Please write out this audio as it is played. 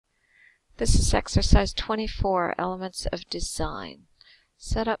This is exercise 24, elements of design.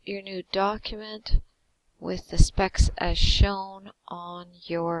 Set up your new document with the specs as shown on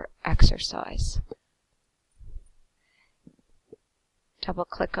your exercise.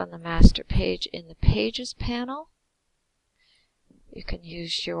 Double-click on the master page in the Pages panel. You can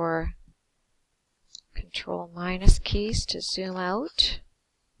use your Control- keys to zoom out,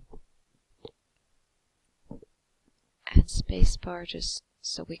 and spacebar just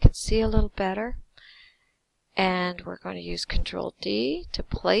so we can see a little better. And we're going to use Control-D to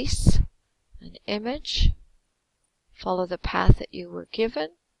place an image. Follow the path that you were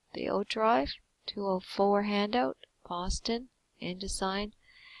given, the O drive, 204 handout, Boston, InDesign,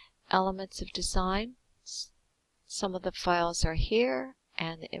 elements of design. Some of the files are here,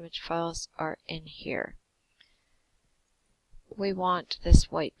 and the image files are in here. We want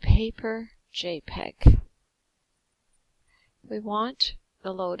this white paper, JPEG. We want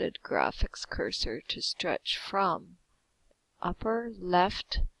the loaded graphics cursor to stretch from upper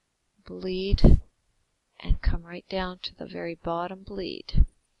left bleed and come right down to the very bottom bleed.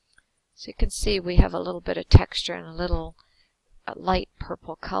 So you can see we have a little bit of texture and a little light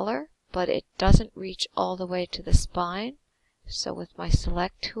purple color, but it doesn't reach all the way to the spine. So with my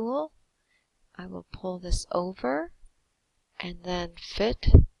select tool, I will pull this over and then fit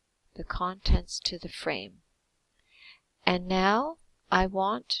the contents to the frame. And now I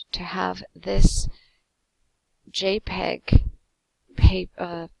want to have this JPEG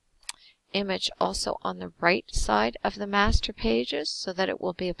image also on the right side of the master pages so that it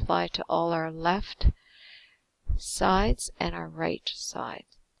will be applied to all our left sides and our right side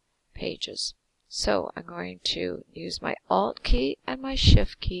pages. So I'm going to use my Alt key and my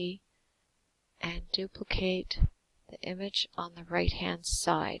Shift key and duplicate the image on the right hand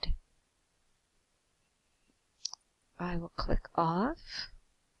side. I will click off.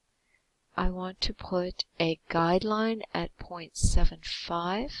 I want to put a guideline at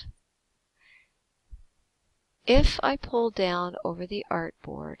 0.75. If I pull down over the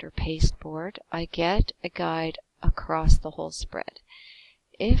artboard or pasteboard, I get a guide across the whole spread.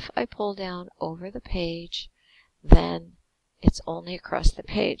 If I pull down over the page, then it's only across the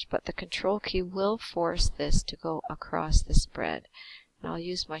page, but the Control key will force this to go across the spread. And I'll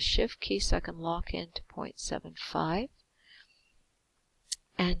use my Shift key so I can lock into 0.75.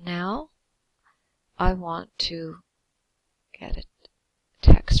 And now I want to get a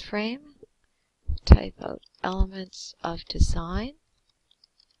text frame, type out elements of design,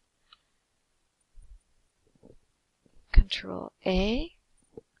 Control-A,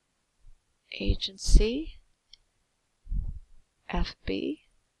 agency, FB,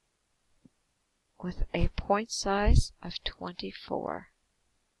 with a point size of 24.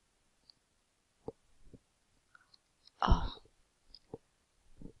 Oh.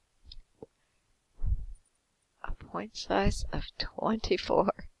 A point size of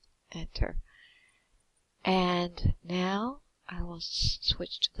 24. Enter. And now I will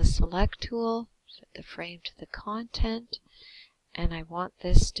switch to the Select tool, fit the frame to the content, and I want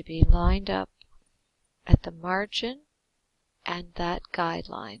this to be lined up at the margin and that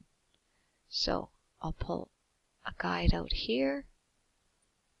guideline. So I'll pull a guide out here,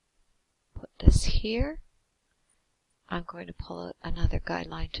 put this here. I'm going to pull out another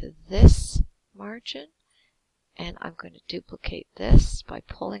guideline to this margin, and I'm going to duplicate this by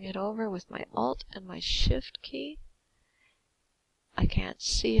pulling it over with my Alt and my Shift key. I can't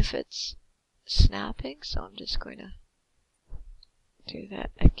see if it's snapping, so I'm just going to do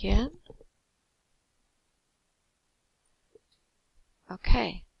that again.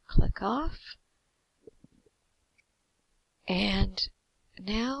 Okay, click off. And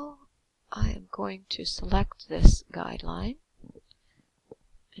now I am going to select this guideline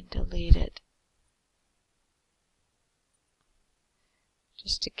and delete it,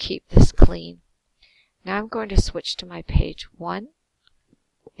 just to keep this clean. Now I'm going to switch to my page 1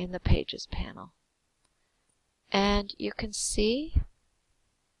 in the Pages panel. And you can see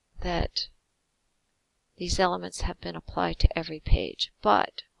that these elements have been applied to every page.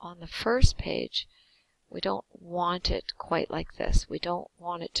 But on the first page, we don't want it quite like this. We don't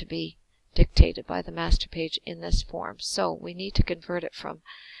want it to be dictated by the master page in this form. So we need to convert it from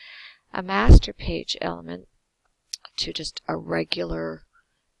a master page element to just a regular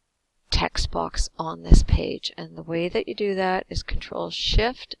text box on this page. And the way that you do that is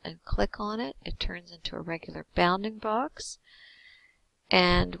Control-Shift and click on it. It turns into a regular bounding box.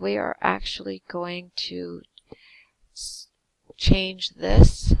 And we are actually going to change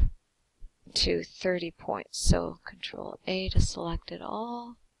this to 30 points. So Control-A to select it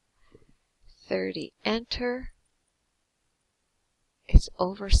all. 30, enter. It's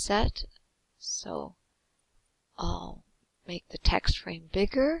overset So I'll make the text frame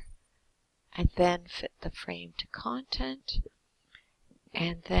bigger and then fit the frame to content.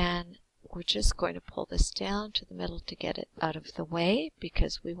 And then we're just going to pull this down to the middle to get it out of the way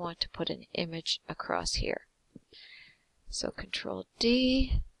because we want to put an image across here. So Control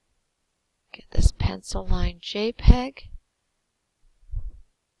D, get this pencil line JPEG.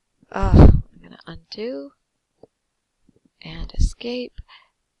 I'm going to undo and escape.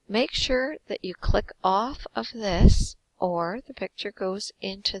 Make sure that you click off of this or the picture goes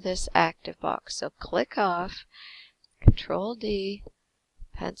into this active box. So click off, Control D,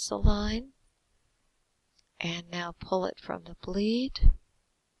 pencil line, and now pull it from the bleed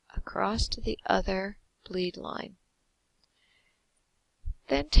across to the other bleed line.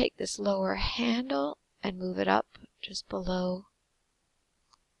 Then take this lower handle and move it up just below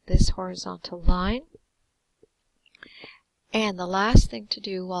this horizontal line. And the last thing to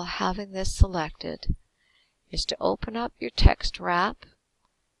do while having this selected is to open up your text wrap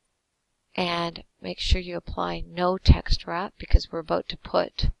and make sure you apply no text wrap because we're about to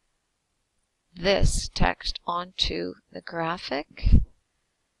put this text onto the graphic.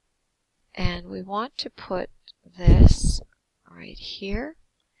 And we want to put this right here.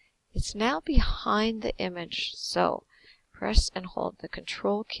 It's now behind the image, so press and hold the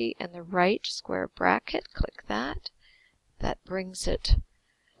Control key and the right square bracket, click that. That brings it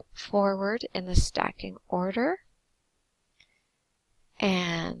forward in the stacking order.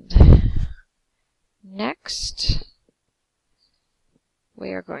 And next, we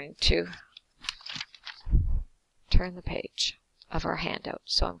are going to turn the page of our handout.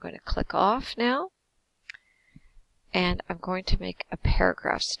 So I'm going to click off now, and I'm going to make a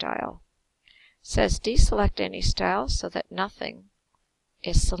paragraph style. It says deselect any style so that nothing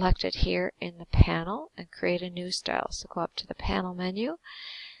is selected here in the panel, and create a new style. So go up to the panel menu,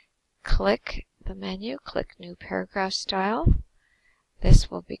 click the menu, click new paragraph style. This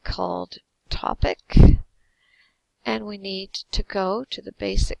will be called topic, and we need to go to the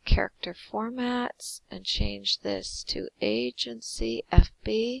basic character formats and change this to agency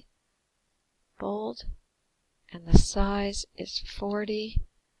FB, bold, and the size is 40,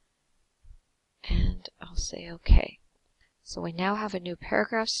 and I'll say OK. So we now have a new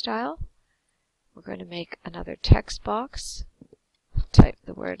paragraph style. We're going to make another text box, type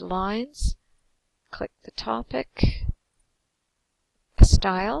the word lines, click the topic, a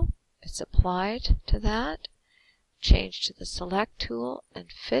style, it's applied to that, change to the select tool and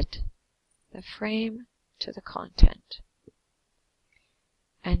fit the frame to the content.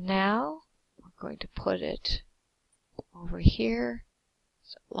 And now we're going to put it over here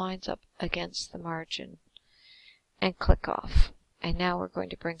so it lines up against the margin, and click off. And now we're going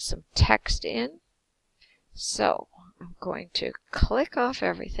to bring some text in. So I'm going to click off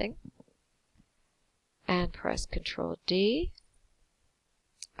everything and press Control D.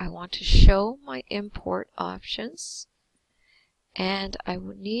 I want to show my import options, and I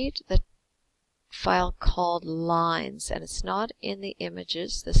would need the file called lines, and it's not in the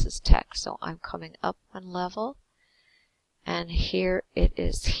images, this is text. So I'm coming up one level, and here it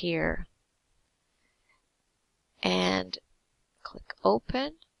is here. And click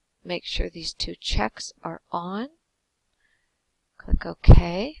open, make sure these two checks are on, click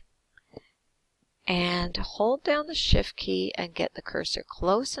OK, and hold down the Shift key and get the cursor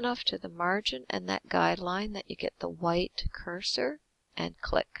close enough to the margin and that guideline that you get the white cursor, and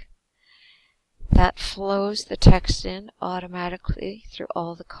click. That flows the text in automatically through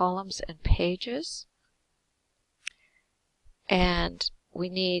all the columns and pages. And we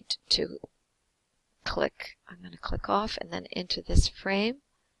need to click, I'm going to click off and then into this frame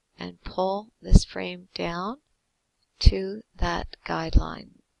and pull this frame down to that guideline.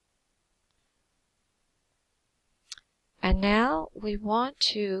 And now we want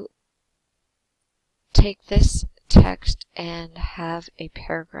to take this text and have a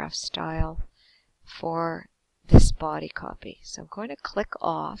paragraph style for this body copy. So I'm going to click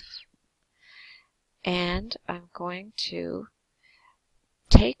off, and I'm going to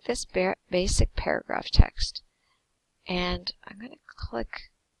take this basic paragraph text, and I'm going to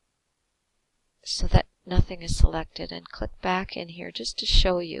click so that nothing is selected, and click back in here just to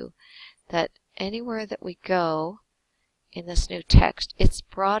show you that anywhere that we go in this new text, it's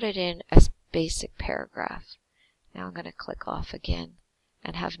brought it in as basic paragraph. Now I'm going to click off again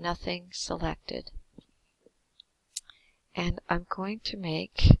and have nothing selected. And I'm going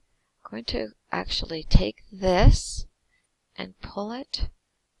to actually take this and pull it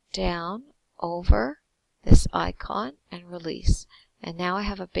down over this icon and release. And now I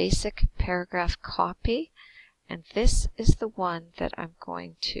have a basic paragraph copy, and this is the one that I'm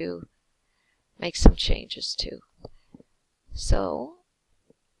going to make some changes to. So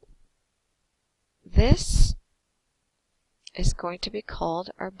this is going to be called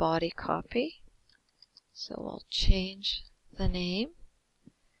our body copy. So we'll change the name,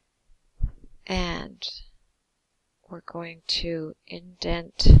 and we're going to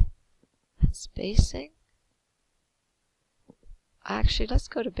indent and spacing. Actually, let's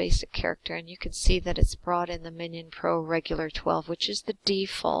go to basic character, and you can see that it's brought in the Minion Pro regular 12, which is the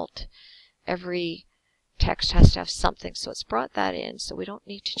default. Every text has to have something, so it's brought that in, so we don't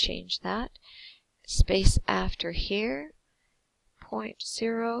need to change that. Space after here,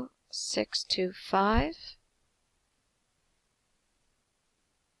 0.0625,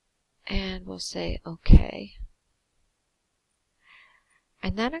 and we'll say OK.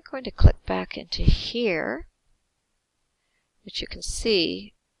 And then I'm going to click back into here, which you can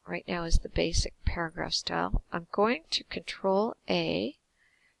see right now is the basic paragraph style. I'm going to Control A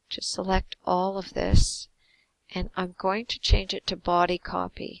to select all of this, and I'm going to change it to body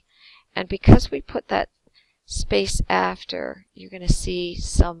copy. And because we put that space after, you're going to see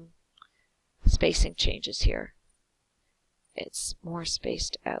some spacing changes here. It's more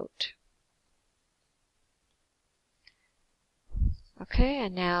spaced out. Okay,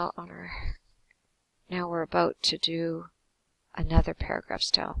 and now we're about to do another paragraph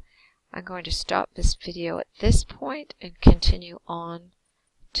style. I'm going to stop this video at this point and continue on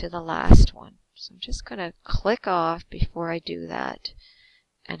to the last one. So I'm just going to click off before I do that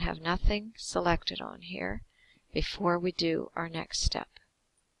and have nothing selected on here before we do our next step.